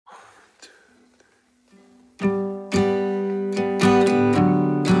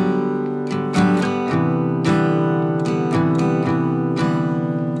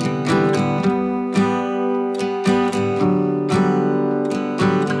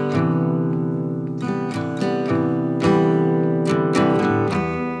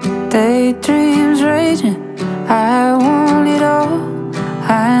daydreams raging, I want it all.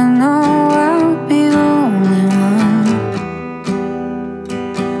 I know I'll be the only one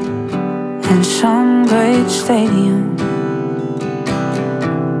in some great stadium.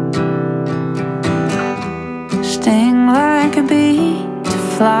 Sting like a bee, to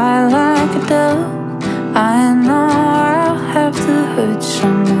fly like a dove. I know I'll have to hurt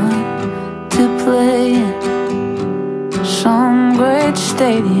someone to play in some great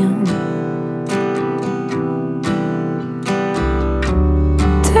stadium.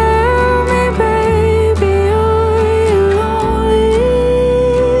 Tell me, baby, are you lonely?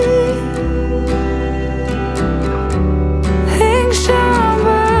 Think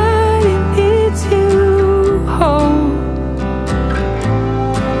somebody needs you home.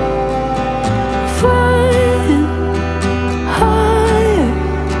 Flying higher,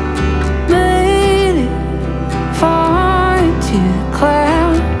 made it far into the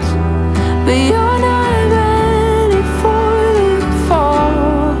clouds, but you're not ready for the fall.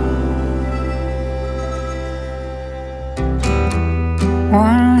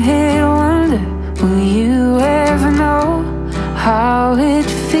 One hit wonder, will you ever know how it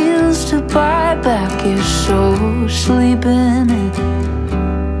feels to buy back your soul, sleeping in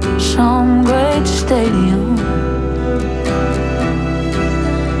some great stadium?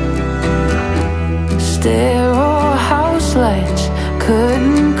 Sterile house lights,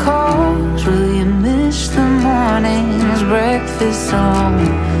 curtain calls. Will you miss the morning's breakfast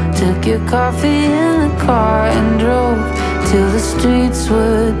alone? Took your coffee in the car and drove till the streets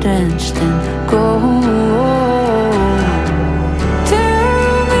were drenched in gold.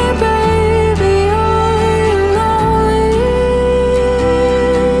 Tell me, baby, are you lonely?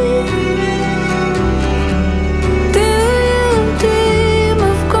 Do you dream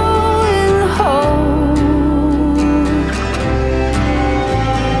of going home?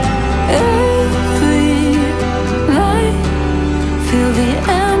 Every night, feel the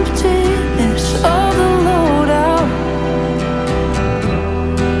emptiness of the loadout,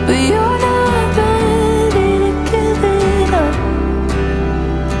 but you're not ready to give it up.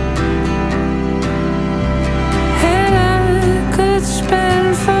 And I could spend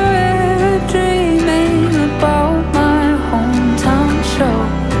forever dreaming about my hometown show.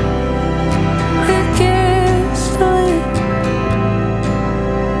 It gets lit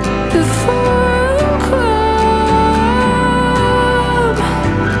before a club.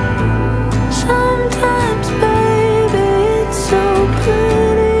 Sometimes, baby, it's so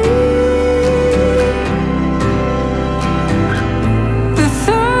pretty. The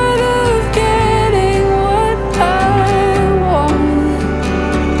thought of getting what I want,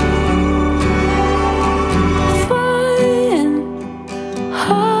 flying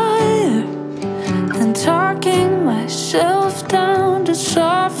higher and talking myself down to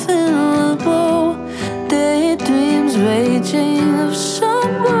soften the blow. Daydreams raging of